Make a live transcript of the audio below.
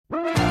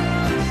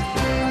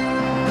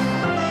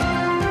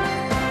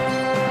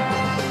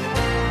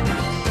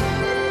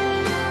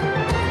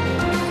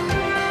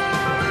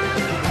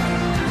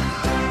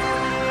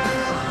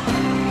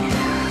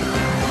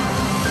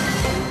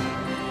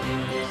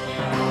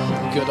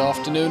Good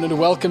afternoon and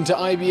welcome to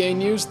IBA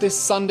News this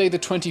Sunday the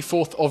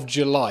 24th of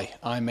July.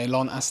 I'm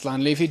Elon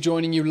Aslan-Levy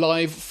joining you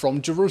live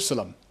from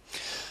Jerusalem.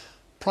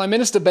 Prime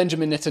Minister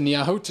Benjamin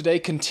Netanyahu today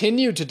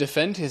continued to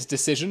defend his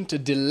decision to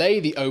delay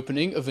the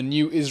opening of a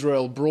new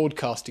Israel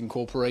Broadcasting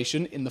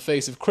Corporation in the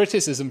face of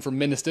criticism from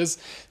ministers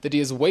that he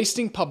is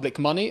wasting public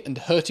money and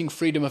hurting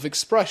freedom of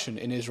expression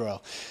in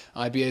Israel.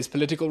 IBA's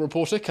political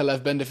reporter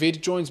Kalev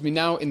Ben-David joins me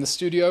now in the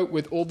studio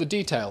with all the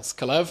details.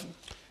 Kalev?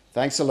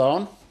 Thanks,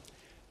 Alon.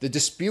 The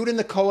dispute in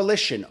the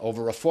coalition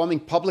over reforming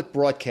public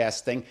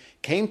broadcasting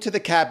came to the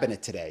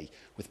cabinet today,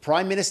 with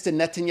Prime Minister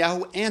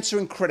Netanyahu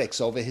answering critics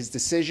over his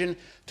decision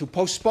to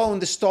postpone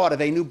the start of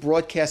a new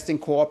broadcasting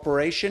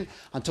corporation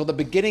until the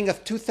beginning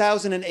of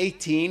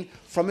 2018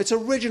 from its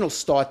original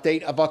start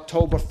date of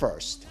October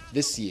 1st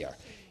this year.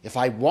 If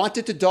I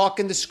wanted to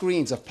darken the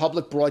screens of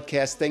public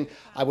broadcasting,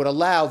 I would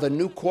allow the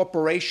new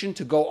corporation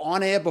to go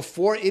on air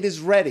before it is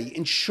ready,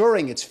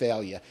 ensuring its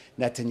failure,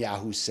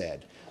 Netanyahu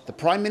said. The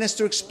Prime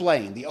Minister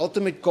explained the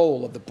ultimate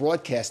goal of the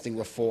broadcasting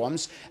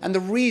reforms and the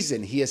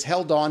reason he has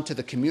held on to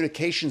the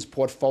communications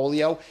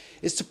portfolio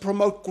is to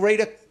promote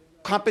greater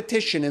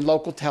competition in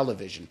local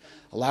television,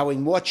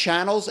 allowing more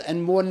channels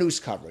and more news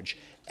coverage.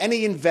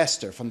 Any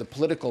investor from the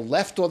political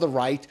left or the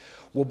right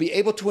will be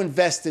able to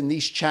invest in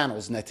these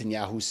channels,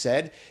 Netanyahu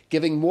said,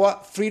 giving more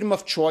freedom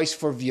of choice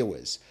for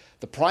viewers.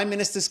 The Prime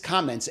Minister's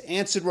comments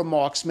answered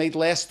remarks made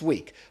last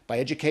week by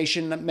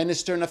Education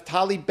Minister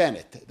Naftali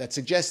Bennett that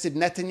suggested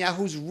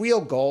Netanyahu's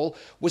real goal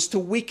was to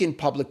weaken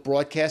public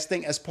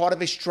broadcasting as part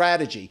of a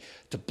strategy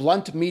to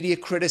blunt media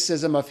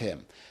criticism of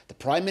him. The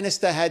Prime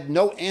Minister had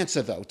no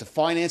answer, though, to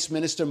Finance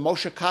Minister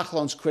Moshe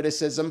Kahlon's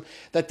criticism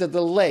that the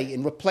delay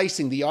in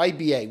replacing the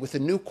IBA with a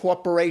new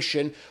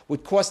corporation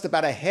would cost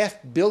about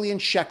 $500 million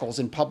shekels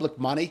in public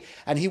money,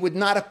 and he would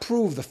not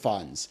approve the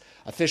funds.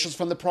 Officials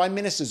from the Prime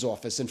Minister's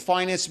office and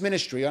Finance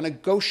Ministry are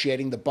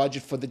negotiating the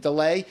budget for the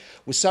delay,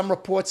 with some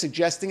reports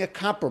suggesting a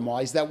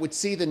compromise that would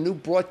see the new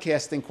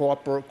broadcasting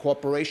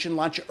corporation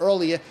launch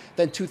earlier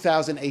than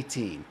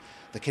 2018.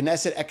 The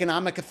Knesset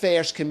Economic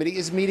Affairs Committee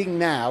is meeting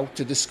now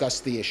to discuss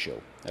the issue.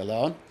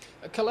 Elon?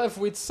 Kalev,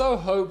 we'd so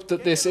hoped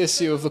that this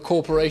issue of the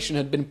corporation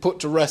had been put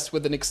to rest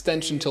with an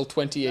extension till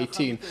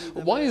 2018.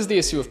 Why is the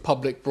issue of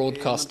public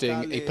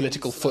broadcasting a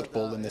political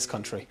football in this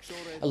country?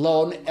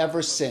 Elon,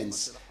 ever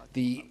since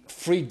the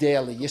free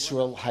daily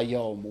Yisrael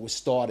Hayom was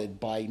started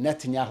by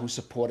Netanyahu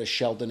supporter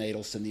Sheldon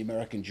Adelson, the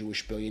American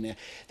Jewish billionaire,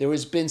 there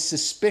has been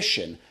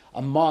suspicion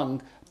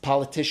among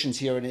politicians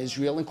here in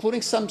Israel,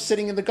 including some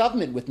sitting in the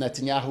government with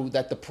Netanyahu,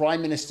 that the Prime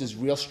Minister's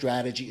real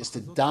strategy is to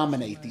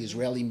dominate the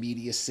Israeli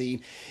media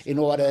scene in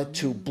order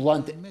to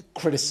blunt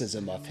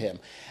criticism of him.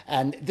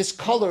 And this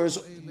colors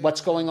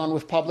what's going on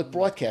with public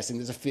broadcasting.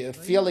 There's a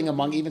feeling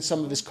among even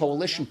some of his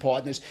coalition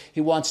partners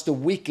he wants to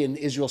weaken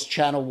Israel's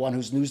Channel 1,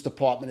 whose news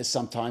department has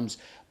sometimes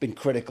been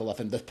critical of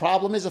him. The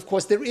problem is, of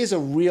course, there is a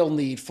real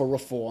need for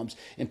reforms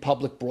in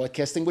public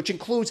broadcasting, which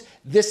includes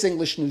this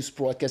English news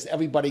broadcast.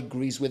 Everybody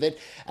agrees with it,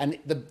 and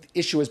the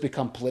issue has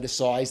become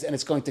politicized, and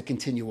it's going to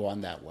continue on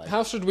that way.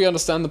 How should we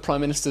understand the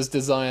Prime Minister's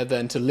desire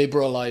then to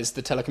liberalize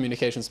the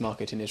telecommunications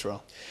market in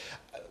Israel?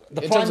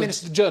 The in Prime terms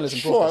Minister, of journalism.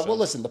 Sure. Well,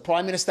 listen, the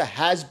Prime Minister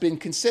has been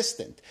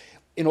consistent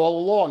in all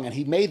along, and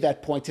he made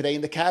that point today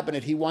in the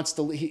cabinet. He wants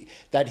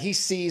that he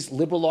sees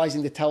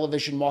liberalizing the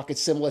television market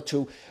similar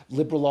to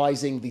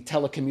liberalizing the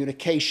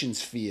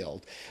telecommunications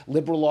field,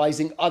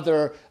 liberalizing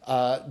other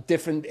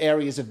different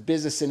areas of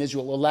business in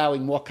Israel,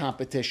 allowing more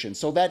competition.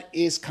 So that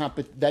is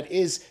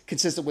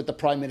consistent with the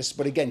Prime Minister.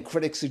 But again,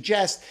 critics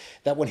suggest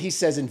that when he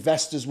says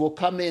investors will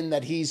come in,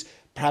 that he's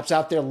perhaps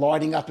out there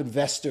lining up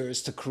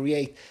investors to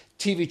create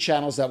TV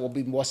channels that will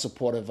be more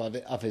supportive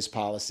of his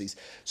policies.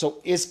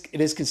 So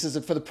it is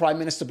consistent for the Prime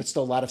Minister, but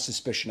still a lot of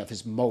suspicion of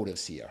his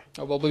motives here.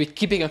 Well, we'll be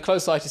keeping a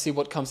close eye to see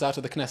what comes out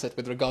of the Knesset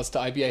with regards to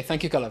IBA.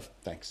 Thank you, Kalev.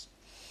 Thanks.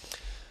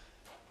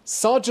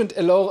 Sergeant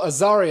Elor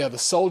Azaria, the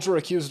soldier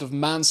accused of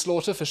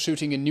manslaughter for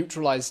shooting a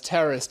neutralized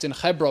terrorist in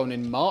Hebron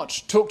in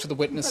March, took to the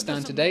witness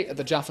stand today at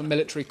the Jaffa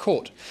Military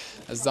Court.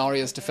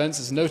 Azaria's defense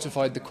has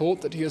notified the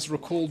court that he has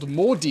recalled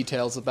more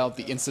details about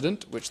the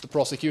incident, which the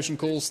prosecution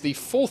calls the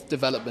fourth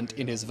development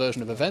in his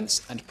version of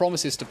events, and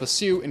promises to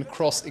pursue in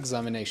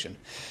cross-examination.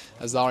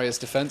 Azaria's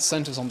defense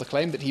centers on the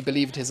claim that he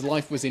believed his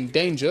life was in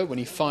danger when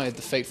he fired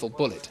the fateful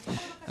bullet.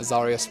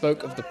 Azaria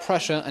spoke of the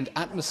pressure and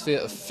atmosphere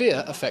of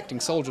fear affecting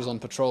soldiers on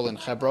patrol in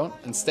Hebron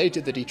and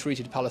stated that he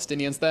treated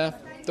Palestinians there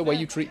the way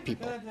you treat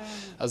people.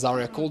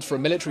 Azaria called for a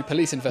military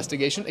police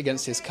investigation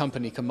against his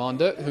company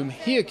commander, whom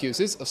he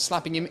accuses of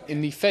slapping him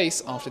in the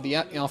face after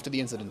the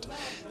incident.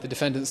 The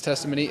defendant's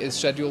testimony is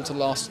scheduled to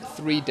last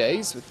 3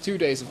 days, with 2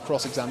 days of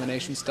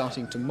cross-examination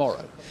starting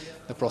tomorrow.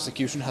 The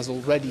prosecution has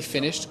already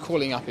finished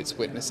calling up its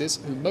witnesses,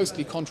 who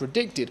mostly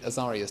contradicted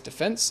Azaria's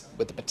defense,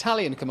 with the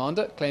battalion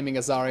commander claiming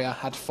Azaria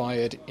had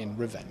fired in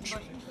revenge.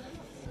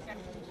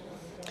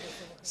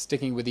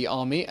 Sticking with the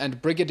army,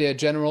 and Brigadier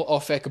General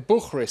Ofek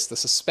Buchris, the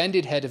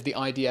suspended head of the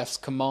IDF's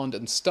Command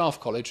and Staff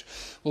College,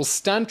 will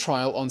stand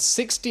trial on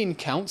 16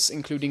 counts,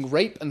 including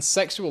rape and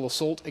sexual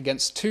assault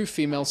against 2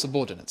 female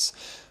subordinates.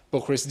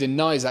 Bukhris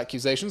denies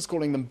accusations,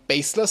 calling them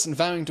baseless and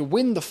vowing to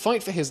win the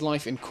fight for his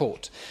life in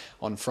court.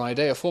 On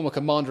Friday, a former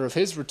commander of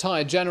his,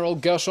 retired General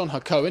Gershon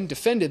HaKohen,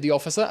 defended the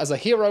officer as a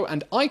hero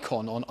and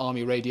icon on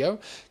army radio,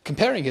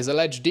 comparing his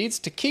alleged deeds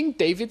to King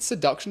David's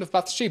seduction of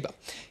Bathsheba.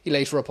 He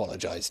later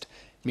apologized.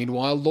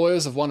 Meanwhile,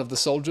 lawyers of one of the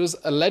soldiers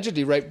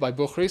allegedly raped by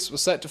Bukhris were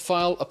set to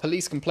file a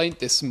police complaint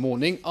this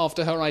morning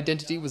after her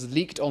identity was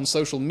leaked on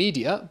social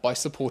media by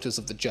supporters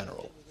of the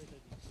general.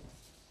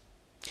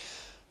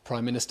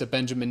 Prime Minister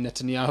Benjamin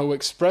Netanyahu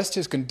expressed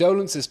his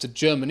condolences to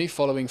Germany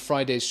following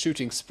Friday's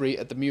shooting spree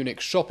at the Munich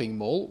shopping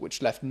mall,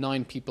 which left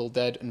 9 people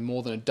dead and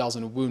more than a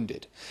dozen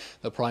wounded.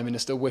 The Prime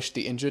Minister wished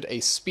the injured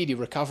a speedy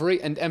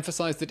recovery and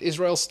emphasized that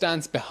Israel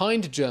stands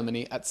behind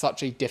Germany at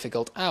such a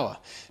difficult hour.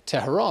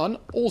 Tehran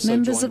also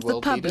Members joined of the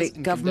world leaders public,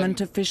 in government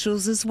condemning.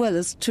 officials as well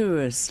as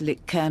tourists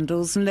lit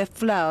candles and left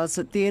flowers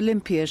at the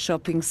Olympia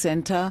shopping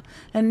centre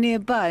and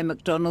nearby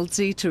McDonald's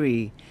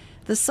eatery,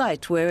 the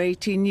site where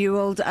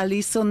 18-year-old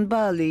Ali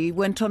Sonbali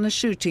went on a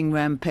shooting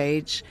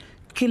rampage,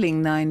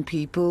 killing 9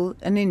 people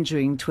and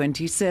injuring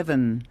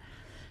 27.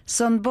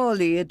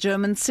 Sonbali, a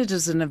German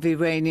citizen of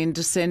Iranian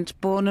descent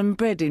born and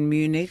bred in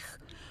Munich,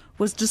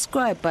 was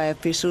described by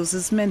officials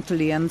as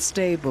mentally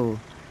unstable,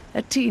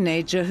 a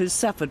teenager who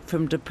suffered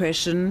from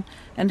depression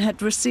and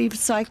had received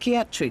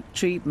psychiatric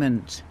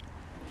treatment.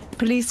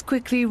 Police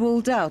quickly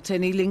ruled out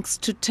any links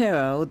to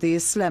terror or the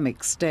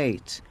Islamic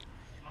State.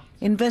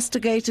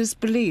 Investigators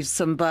believe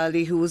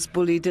Sonbali, who was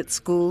bullied at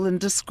school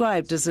and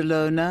described as a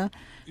loner,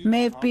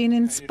 may have been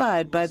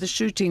inspired by the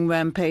shooting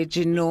rampage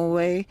in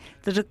Norway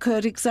that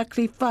occurred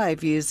exactly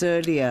 5 years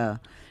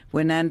earlier,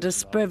 when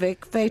Anders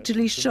Breivik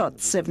fatally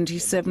shot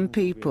 77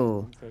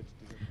 people.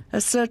 A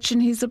search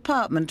in his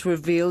apartment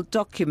revealed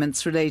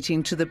documents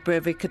relating to the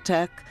Breivik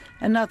attack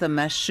and other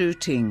mass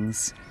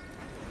shootings.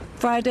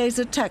 Friday's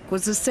attack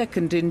was the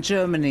second in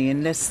Germany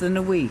in less than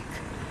a week,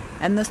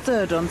 and the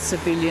third on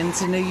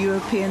civilians in a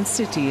European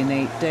city in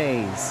 8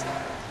 days.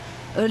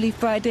 Early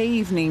Friday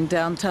evening,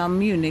 downtown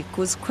Munich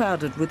was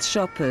crowded with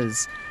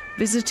shoppers,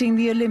 visiting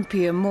the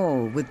Olympia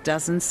Mall, with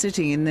dozens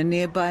sitting in the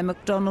nearby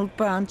McDonald's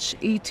branch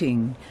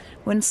eating,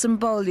 when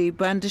Sonbali,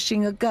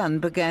 brandishing a gun,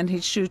 began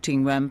his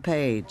shooting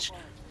rampage.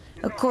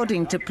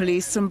 According to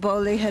police,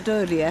 Sonbali had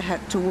earlier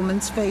hacked a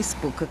woman's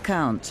Facebook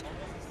account,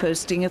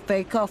 posting a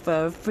fake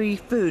offer of free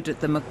food at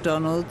the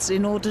McDonald's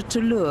in order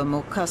to lure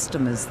more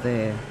customers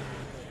there.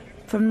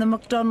 From the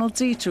McDonald's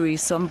eatery,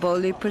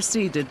 Sonbali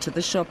proceeded to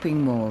the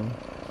shopping mall.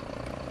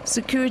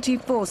 Security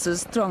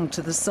forces thronged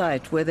to the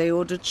site, where they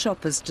ordered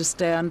shoppers to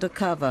stay under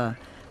cover,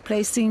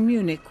 placing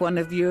Munich, one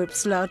of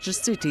Europe's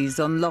largest cities,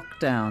 on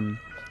lockdown.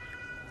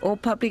 All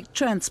public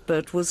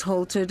transport was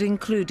halted,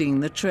 including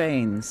the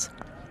trains.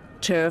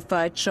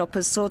 Terrified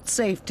shoppers sought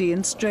safety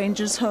in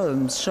strangers'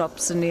 homes,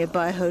 shops and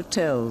nearby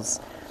hotels,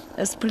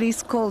 as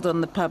police called on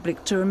the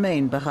public to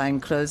remain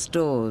behind closed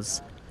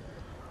doors.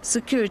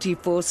 Security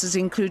forces,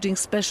 including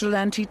special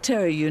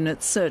anti-terror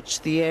units,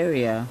 searched the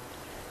area,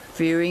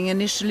 fearing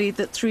initially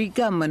that 3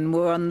 gunmen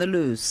were on the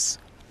loose.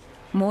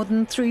 More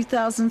than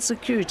 3,000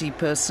 security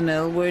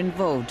personnel were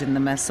involved in the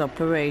mass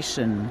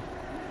operation.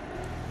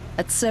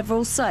 At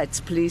several sites,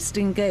 police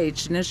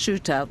engaged in a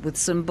shootout with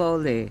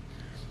Sonbali,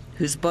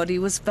 whose body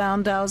was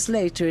found hours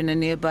later in a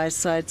nearby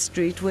side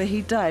street where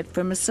he died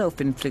from a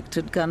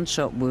self-inflicted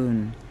gunshot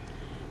wound.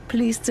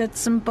 Police said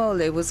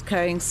Sonbali was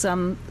carrying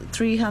some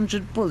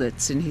 300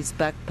 bullets in his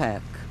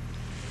backpack.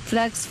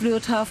 Flags flew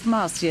at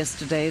half-mast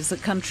yesterday as the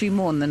country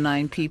mourned the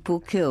 9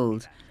 people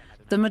killed.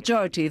 The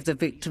majority of the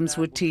victims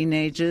were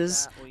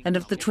teenagers, and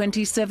of the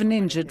 27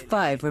 injured,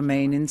 5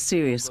 remain in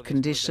serious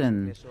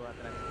condition.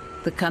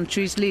 The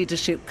country's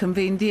leadership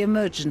convened the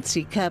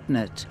emergency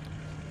cabinet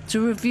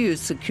to review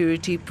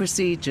security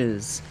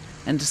procedures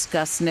and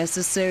discuss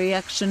necessary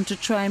action to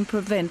try and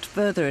prevent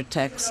further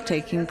attacks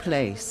taking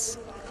place.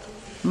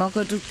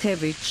 Moga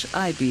Dukevich,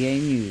 IBA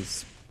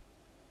News.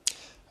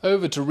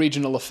 Over to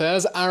regional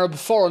affairs, Arab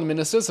foreign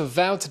ministers have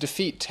vowed to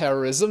defeat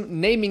terrorism,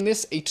 naming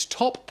this a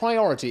top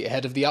priority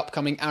ahead of the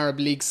upcoming Arab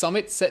League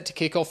summit set to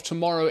kick off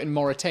tomorrow in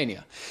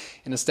Mauritania.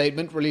 In a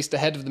statement released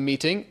ahead of the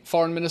meeting,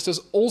 foreign ministers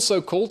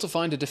also called to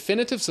find a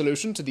definitive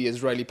solution to the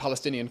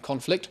Israeli-Palestinian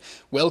conflict,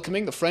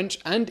 welcoming the French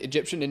and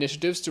Egyptian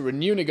initiatives to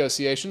renew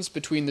negotiations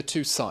between the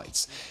two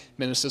sides.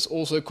 Ministers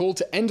also called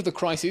to end the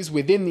crises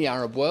within the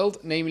Arab world,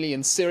 namely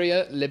in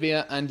Syria,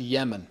 Libya and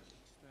Yemen.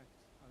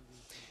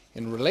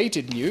 In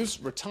related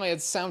news,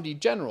 retired Saudi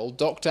General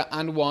Dr.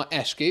 Anwar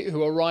Eshki,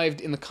 who arrived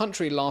in the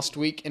country last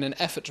week in an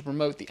effort to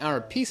promote the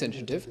Arab Peace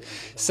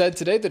Initiative, said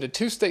today that a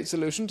 2-state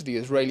solution to the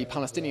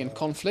Israeli-Palestinian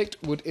conflict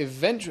would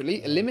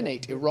eventually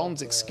eliminate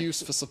Iran's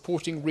excuse for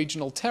supporting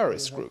regional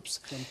terrorist groups.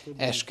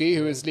 Eshki,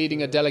 who is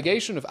leading a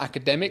delegation of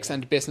academics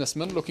and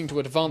businessmen looking to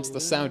advance the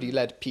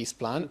Saudi-led peace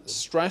plan,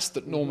 stressed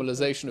that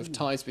normalization of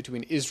ties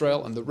between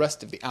Israel and the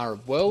rest of the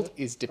Arab world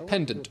is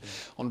dependent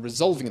on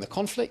resolving the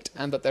conflict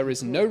and that there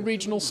is no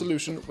regional solution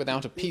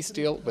without a peace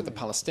deal with the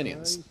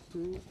Palestinians.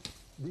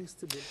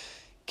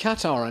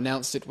 Qatar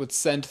announced it would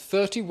send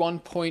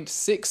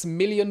 $31.6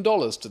 million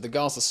to the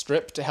Gaza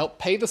Strip to help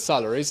pay the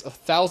salaries of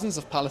thousands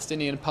of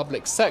Palestinian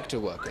public sector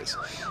workers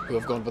who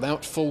have gone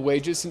without full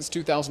wages since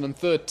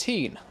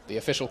 2013. The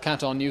official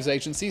Qatar news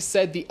agency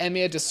said the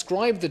emir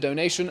described the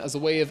donation as a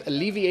way of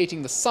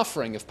alleviating the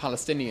suffering of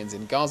Palestinians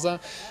in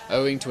Gaza,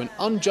 owing to an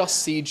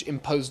unjust siege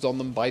imposed on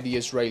them by the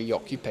Israeli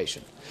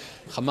occupation.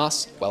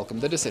 Hamas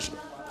welcomed the decision.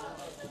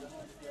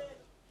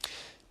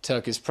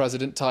 Turkey's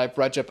President Tayyip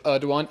Recep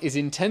Erdogan is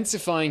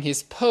intensifying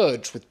his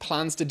purge with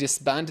plans to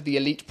disband the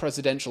elite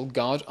presidential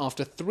guard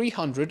after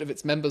 300 of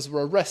its members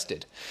were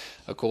arrested.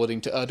 According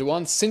to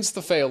Erdogan, since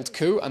the failed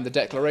coup and the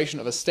declaration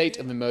of a state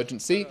of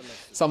emergency,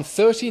 some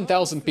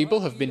 13,000 people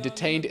have been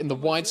detained in the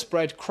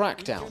widespread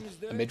crackdown.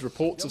 Amid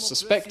reports of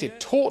suspected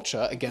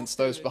torture against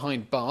those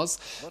behind bars,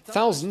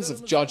 thousands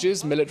of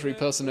judges, military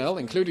personnel,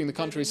 including the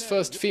country's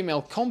first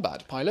female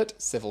combat pilot,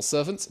 civil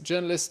servants,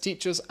 journalists,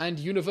 teachers and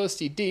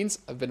university deans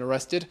have been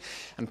arrested,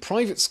 and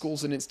private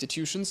schools and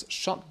institutions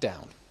shut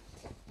down.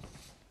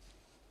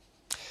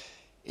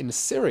 In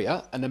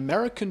Syria, an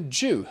American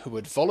Jew who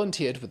had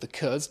volunteered with the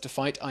Kurds to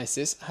fight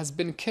ISIS has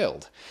been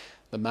killed.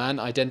 The man,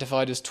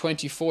 identified as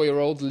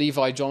 24-year-old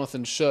Levi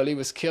Jonathan Shirley,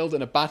 was killed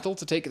in a battle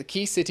to take the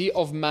key city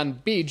of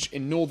Manbij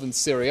in northern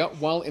Syria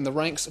while in the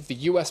ranks of the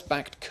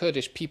US-backed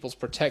Kurdish People's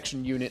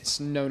Protection Units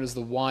known as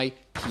the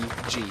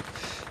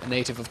YPG. A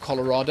native of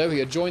Colorado, he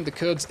had joined the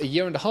Kurds a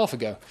year and a half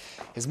ago.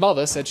 His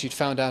mother said she'd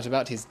found out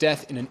about his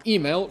death in an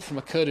email from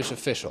a Kurdish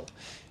official.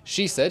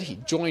 She said he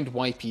joined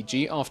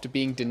YPG after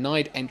being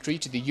denied entry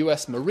to the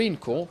US Marine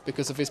Corps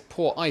because of his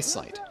poor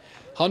eyesight.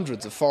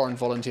 Hundreds of foreign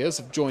volunteers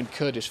have joined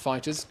Kurdish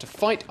fighters to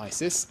fight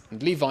ISIS,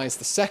 and Levi is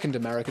the second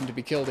American to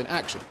be killed in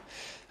action.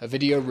 A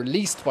video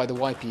released by the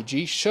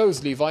YPG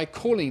shows Levi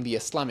calling the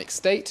Islamic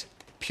State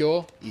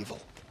pure evil.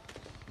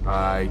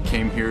 I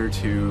came here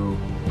to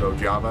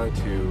Rojava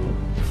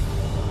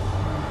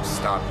to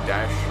stop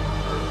Daesh,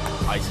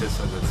 or ISIS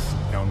as it's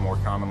known more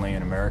commonly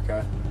in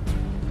America.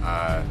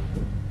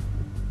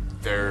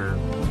 They're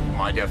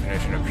my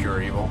definition of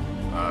pure evil.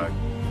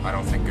 I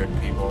don't think good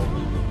people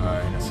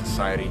in a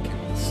society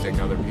can stick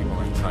other people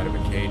inside of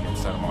a cage and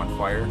set them on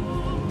fire.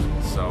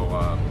 So,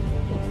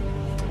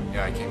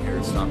 yeah, I came here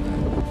to stop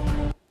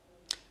that.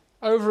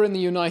 Over in the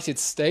United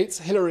States,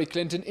 Hillary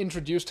Clinton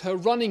introduced her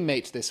running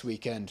mate this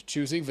weekend,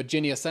 choosing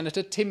Virginia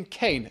Senator Tim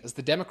Kaine as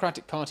the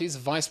Democratic Party's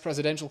vice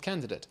presidential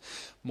candidate.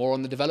 More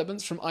on the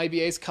developments from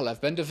IBA's Kalev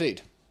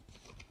Ben-David.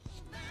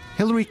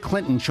 Hillary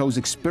Clinton chose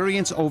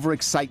experience over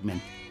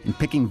excitement in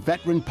picking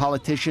veteran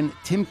politician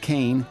Tim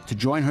Kaine to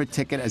join her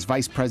ticket as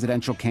vice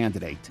presidential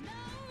candidate.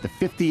 The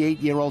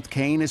 58-year-old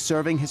Kaine is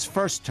serving his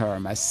first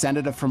term as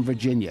senator from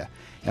Virginia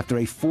after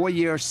a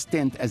 4-year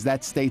stint as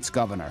that state's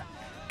governor.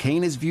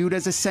 Kaine is viewed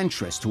as a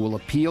centrist who will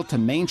appeal to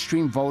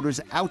mainstream voters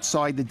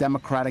outside the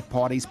Democratic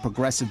Party's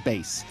progressive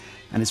base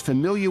and is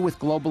familiar with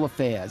global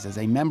affairs as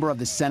a member of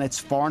the Senate's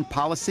Foreign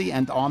Policy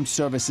and Armed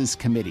Services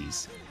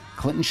Committees.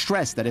 Clinton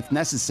stressed that if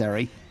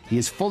necessary, he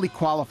is fully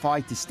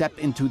qualified to step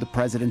into the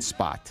president's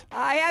spot.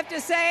 I have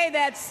to say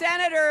that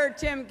Senator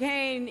Tim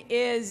Kaine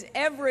is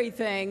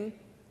everything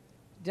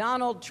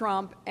Donald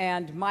Trump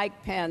and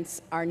Mike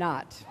Pence are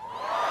not.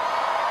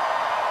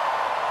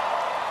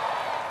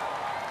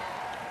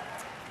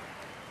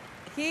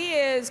 He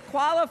is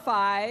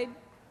qualified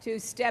to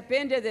step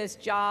into this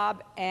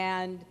job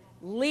and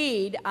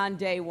lead on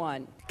day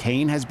one.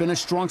 Kaine has been a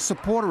strong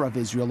supporter of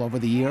Israel over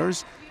the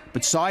years,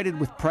 but sided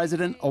with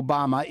President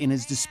Obama in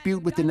his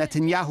dispute with the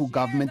Netanyahu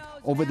government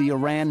over the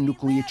Iran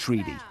nuclear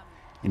treaty.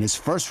 In his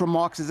first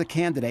remarks as a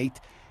candidate,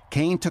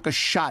 Kaine took a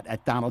shot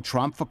at Donald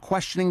Trump for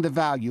questioning the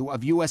value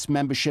of U.S.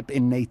 membership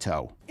in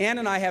NATO. Ann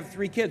and I have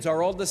 3 kids.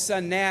 Our oldest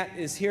son, Nat,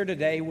 is here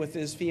today with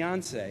his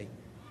fiancée.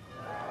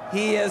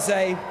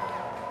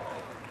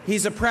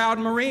 He's a proud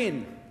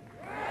Marine.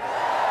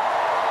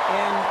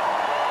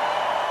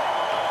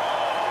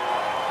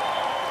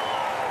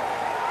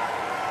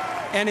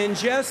 And in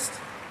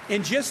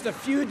just a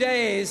few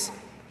days,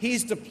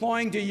 he's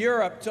deploying to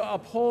Europe to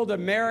uphold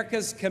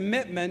America's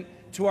commitment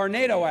to our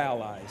NATO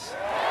allies.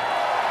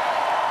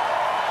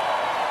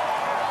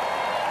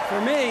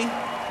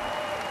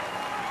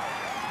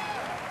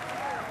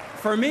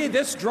 For me,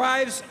 this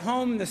drives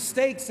home the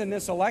stakes in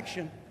this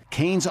election.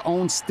 Kaine's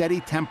own steady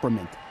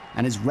temperament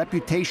and his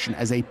reputation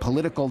as a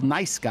political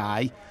nice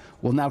guy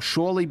will now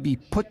surely be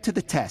put to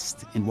the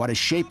test in what is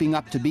shaping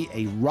up to be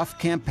a rough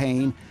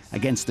campaign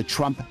against the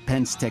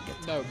Trump-Pence ticket.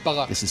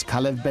 This is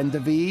Kalev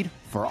Ben-David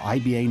for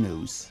IBA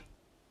News.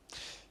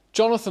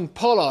 Jonathan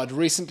Pollard,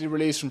 recently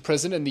released from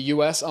prison in the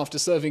US after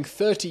serving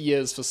 30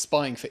 years for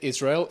spying for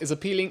Israel, is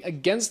appealing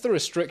against the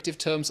restrictive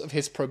terms of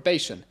his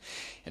probation.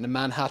 In a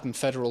Manhattan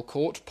federal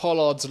court,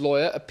 Pollard's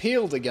lawyer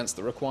appealed against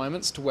the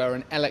requirements to wear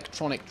an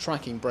electronic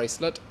tracking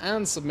bracelet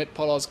and submit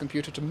Pollard's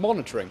computer to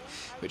monitoring,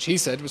 which he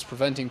said was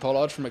preventing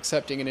Pollard from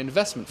accepting an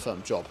investment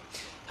firm job.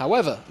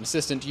 However, an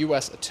assistant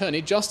U.S.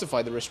 attorney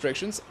justified the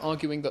restrictions,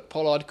 arguing that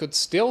Pollard could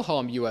still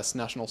harm U.S.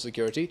 national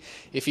security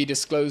if he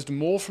disclosed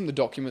more from the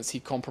documents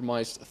he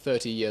compromised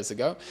 30 years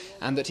ago,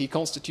 and that he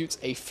constitutes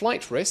a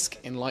flight risk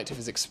in light of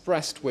his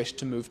expressed wish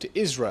to move to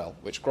Israel,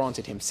 which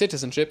granted him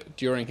citizenship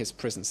during his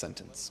prison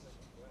sentence.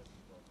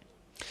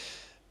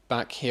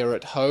 Back here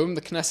at home,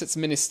 the Knesset's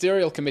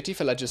Ministerial Committee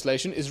for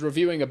Legislation is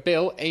reviewing a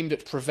bill aimed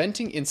at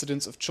preventing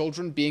incidents of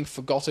children being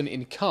forgotten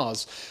in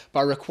cars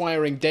by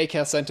requiring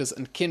daycare centres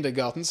and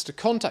kindergartens to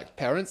contact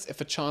parents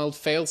if a child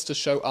fails to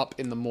show up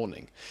in the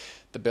morning.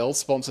 The bill,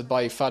 sponsored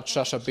by Yifat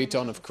Shasha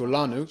Biton of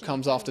Kulanu,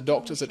 comes after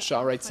doctors at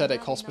Shaarei Tzedek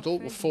Hospital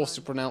were forced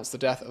to pronounce the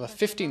death of a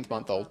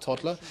 15-month-old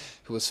toddler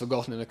who was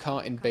forgotten in a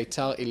car in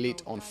Beitar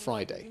Illit on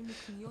Friday.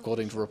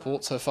 According to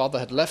reports, her father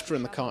had left her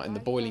in the car in the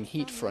boiling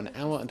heat for an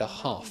hour and a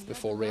half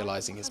before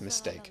realizing his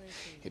mistake.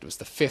 It was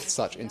the 5th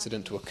such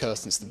incident to occur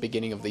since the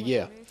beginning of the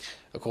year.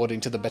 According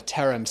to the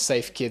B'Terem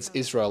Safe Kids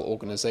Israel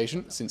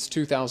organization, since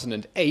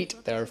 2008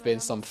 there have been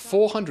some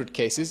 400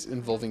 cases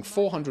involving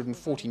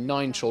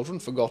 449 children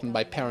forgotten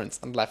by parents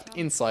and left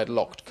inside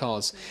locked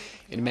cars,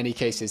 in many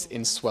cases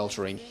in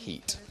sweltering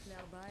heat.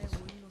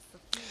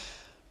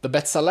 The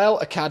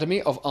Betzalel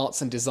Academy of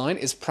Arts and Design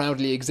is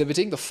proudly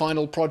exhibiting the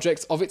final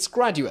projects of its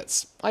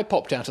graduates. I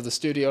popped out of the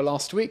studio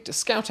last week to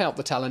scout out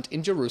the talent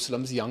in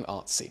Jerusalem's young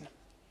art scene.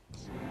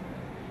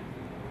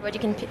 What you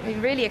can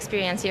really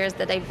experience here is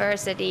the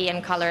diversity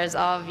and colors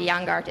of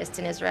young artists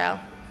in Israel.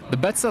 The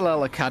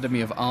Betzalel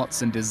Academy of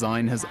Arts and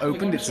Design has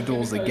opened its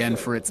doors again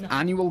for its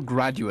annual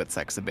graduates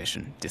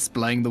exhibition,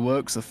 displaying the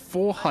works of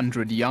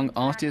 400 young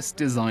artists,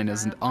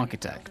 designers and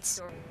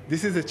architects.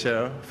 This is a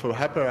chair for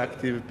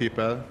hyperactive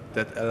people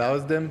that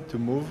allows them to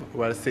move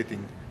while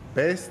sitting,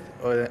 based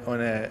on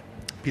a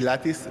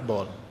Pilates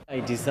ball. I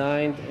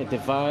designed a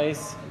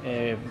device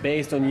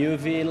based on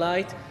UV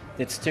light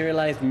that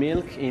sterilized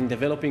milk in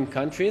developing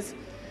countries,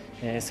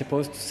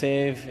 supposed to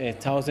save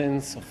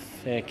thousands of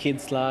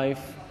kids' lives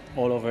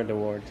all over the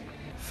world.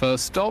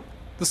 First stop,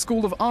 the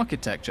School of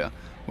Architecture,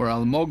 where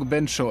Almog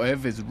Ben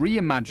Shoev is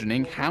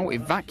reimagining how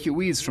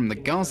evacuees from the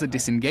Gaza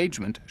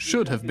disengagement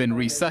should have been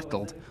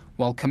resettled,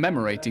 while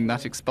commemorating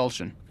that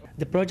expulsion.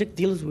 The project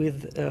deals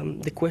with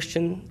the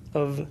question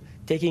of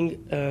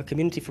taking a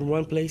community from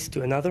one place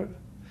to another,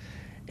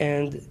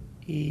 and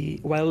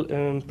while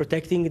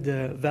protecting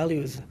the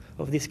values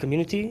of this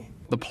community.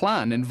 The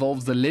plan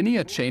involves the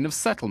linear chain of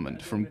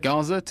settlement from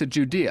Gaza to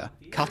Judea,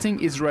 cutting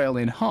Israel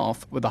in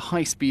half with a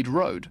high-speed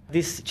road.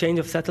 This change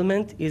of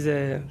settlement is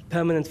a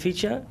permanent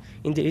feature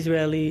in the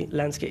Israeli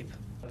landscape.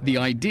 The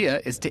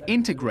idea is to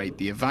integrate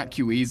the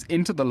evacuees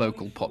into the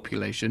local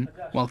population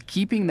while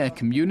keeping their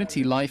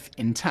community life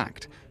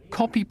intact,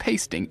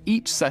 copy-pasting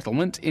each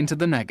settlement into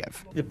the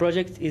Negev. The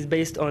project is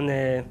based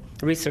on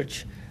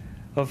research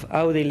of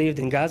how they lived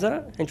in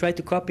Gaza and try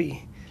to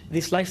copy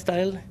this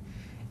lifestyle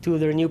to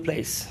their new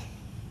place.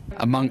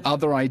 Among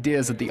other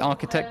ideas at the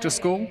architecture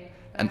school,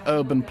 an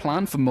urban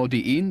plan for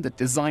Modi'in that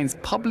designs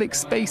public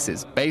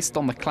spaces based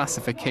on the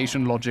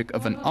classification logic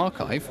of an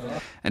archive.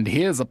 And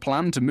here's a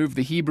plan to move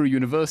the Hebrew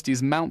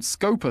University's Mount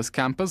Scopus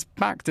campus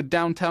back to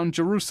downtown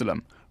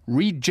Jerusalem,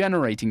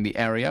 regenerating the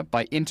area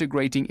by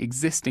integrating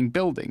existing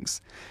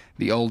buildings.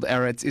 The old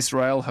Eretz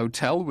Israel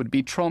Hotel would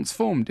be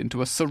transformed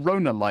into a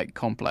Sarona-like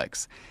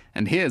complex.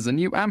 And here's a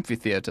new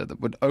amphitheater that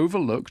would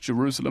overlook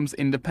Jerusalem's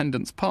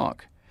Independence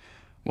Park.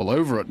 Well,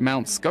 over at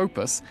Mount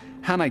Scopus,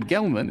 Hannah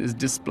Gelman is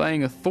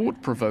displaying a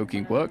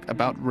thought-provoking work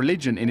about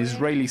religion in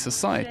Israeli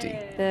society.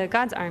 The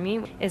God's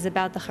Army is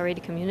about the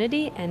Haredi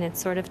community, and it's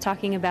sort of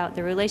talking about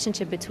the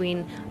relationship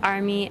between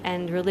army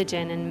and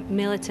religion and a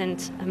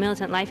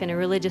militant life and a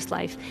religious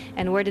life,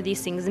 and where do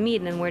these things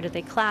meet and where do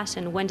they clash,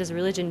 and when does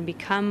religion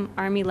become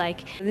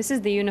army-like. This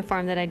is the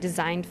uniform that I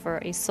designed for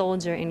a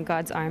soldier in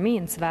God's Army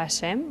in Tzva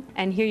Hashem,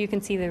 and here you can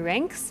see the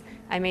ranks.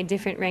 I made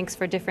different ranks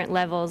for different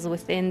levels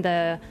within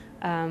the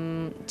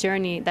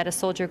journey that a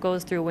soldier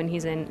goes through when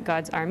he's in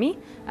God's army.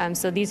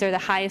 So these are the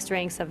highest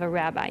ranks of a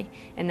rabbi.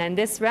 And then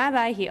this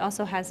rabbi, he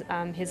also has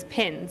his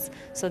pins.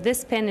 So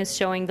this pin is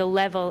showing the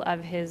level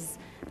of his,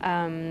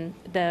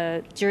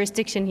 the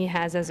jurisdiction he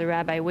has as a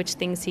rabbi, which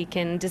things he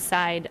can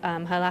decide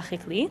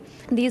halachically.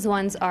 These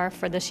ones are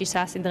for the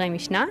Shisha Sidrei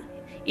Mishnah.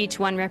 Each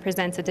one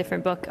represents a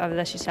different book of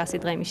the Shisha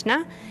Sidrei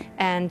Mishnah,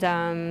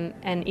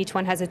 and each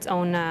one has its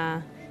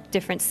own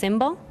different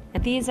symbol.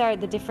 And these are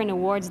the different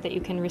awards that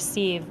you can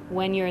receive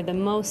when you're the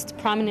most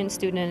prominent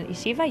student in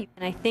yeshiva.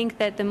 And I think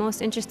that the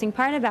most interesting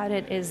part about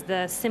it is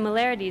the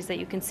similarities that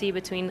you can see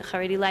between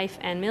Haredi life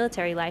and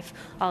military life,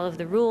 all of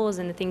the rules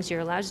and the things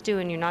you're allowed to do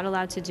and you're not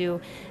allowed to do,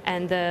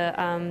 and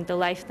the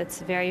life that's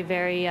very,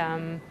 very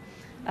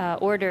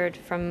ordered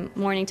from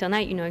morning till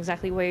night. You know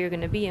exactly where you're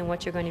going to be and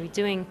what you're going to be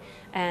doing.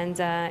 And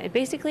it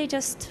basically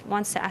just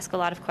wants to ask a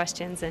lot of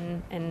questions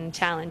and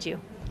challenge you.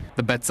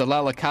 The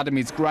Betzalel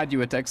Academy's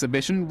graduate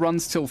exhibition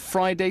runs till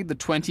Friday, the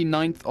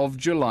 29th of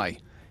July.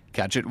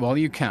 Catch it while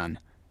you can.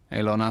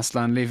 Elon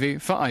Aslan-Levy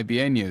for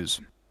IBA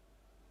News.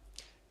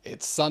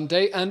 It's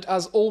Sunday, and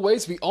as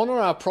always, we honour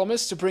our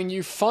promise to bring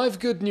you 5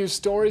 good news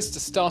stories to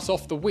start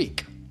off the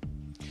week.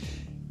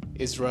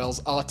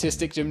 Israel's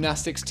artistic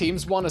gymnastics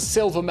teams won a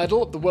silver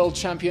medal at the World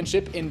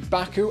Championship in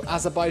Baku,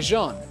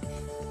 Azerbaijan.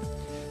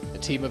 A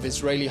team of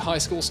Israeli high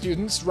school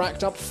students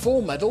racked up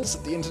 4 medals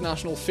at the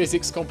International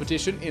Physics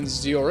Competition in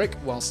Zurich,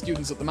 while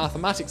students at the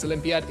Mathematics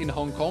Olympiad in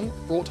Hong Kong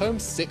brought home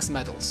 6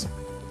 medals.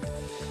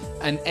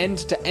 An end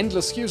to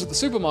endless queues at the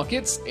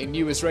supermarkets, a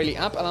new Israeli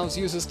app allows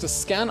users to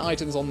scan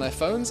items on their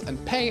phones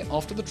and pay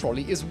after the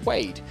trolley is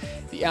weighed.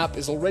 The app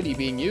is already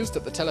being used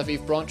at the Tel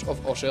Aviv branch of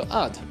Osher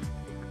Ad.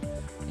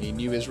 A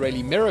new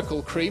Israeli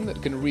miracle cream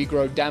that can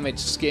regrow damaged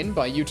skin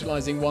by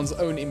utilizing one's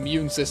own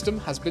immune system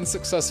has been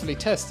successfully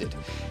tested.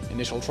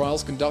 Initial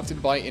trials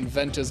conducted by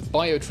inventors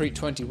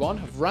BioTreat21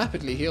 have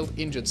rapidly healed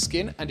injured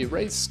skin and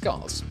erased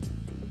scars.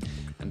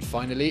 And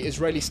finally,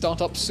 Israeli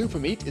startup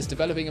Supermeat is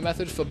developing a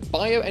method for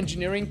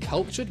bioengineering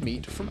cultured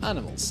meat from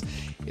animals.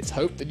 It's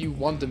hoped the new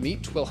Wonder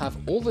Meat will have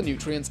all the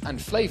nutrients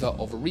and flavour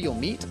of real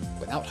meat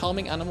without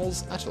harming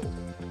animals at all.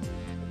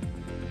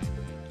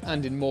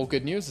 And in more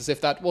good news, as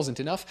if that wasn't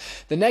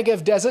enough, the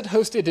Negev Desert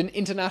hosted an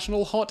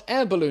international hot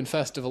air balloon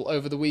festival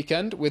over the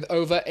weekend, with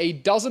over a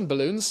dozen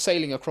balloons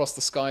sailing across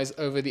the skies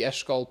over the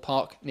Eshkol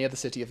Park near the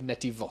city of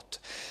Netivot.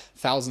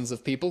 Thousands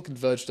of people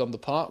converged on the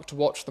park to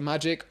watch the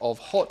magic of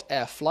hot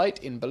air flight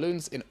in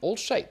balloons in all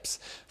shapes,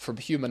 from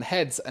human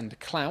heads and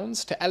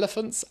clowns to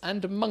elephants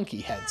and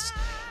monkey heads.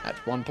 At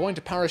one point,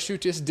 a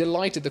parachutist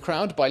delighted the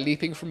crowd by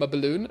leaping from a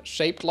balloon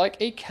shaped like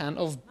a can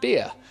of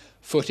beer.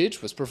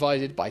 Footage was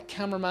provided by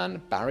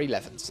cameraman Barry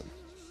Levinson.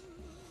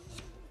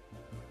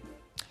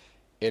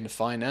 In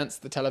finance,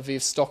 the Tel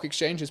Aviv Stock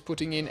Exchange is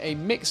putting in a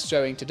mixed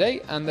showing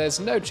today, and there's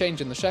no change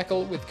in the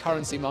shekel, with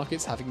currency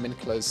markets having been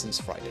closed since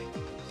Friday.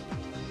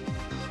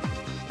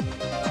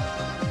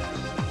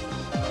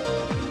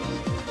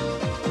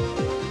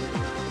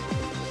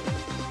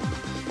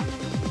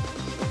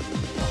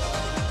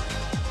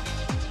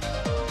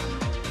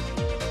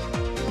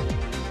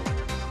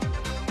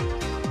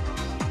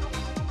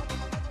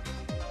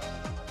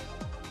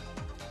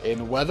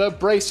 In weather,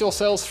 brace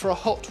yourselves for a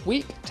hot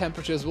week.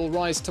 Temperatures will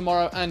rise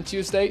tomorrow and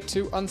Tuesday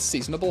to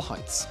unseasonable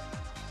heights.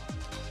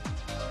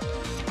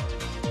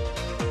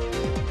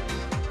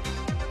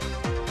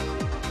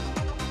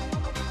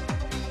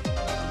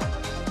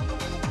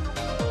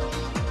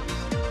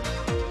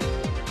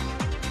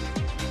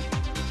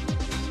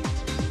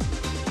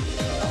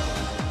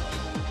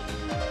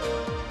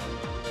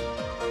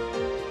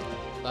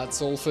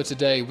 That's all for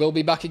today. We'll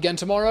be back again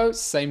tomorrow,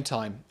 same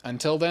time.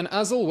 Until then,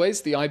 as always,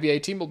 the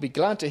IBA team will be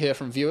glad to hear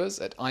from viewers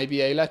at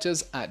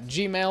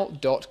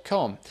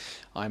ibaletters@gmail.com.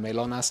 I'm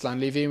Elon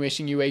Aslan-Levy,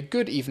 wishing you a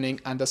good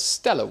evening and a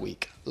stellar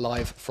week,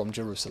 live from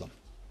Jerusalem.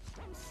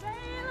 Sail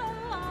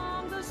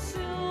along the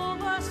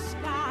silver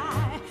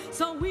sky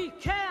so we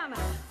can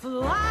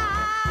fly.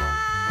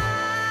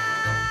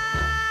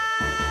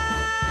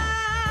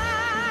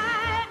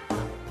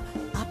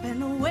 Up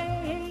and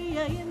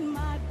away in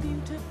my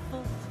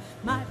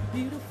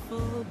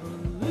beautiful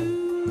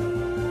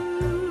balloon,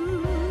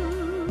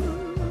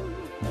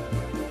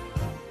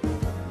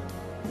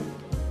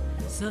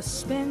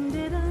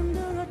 suspended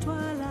under a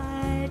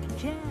twilight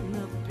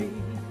canopy.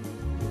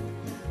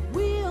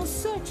 We'll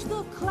search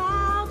the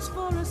clouds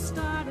for a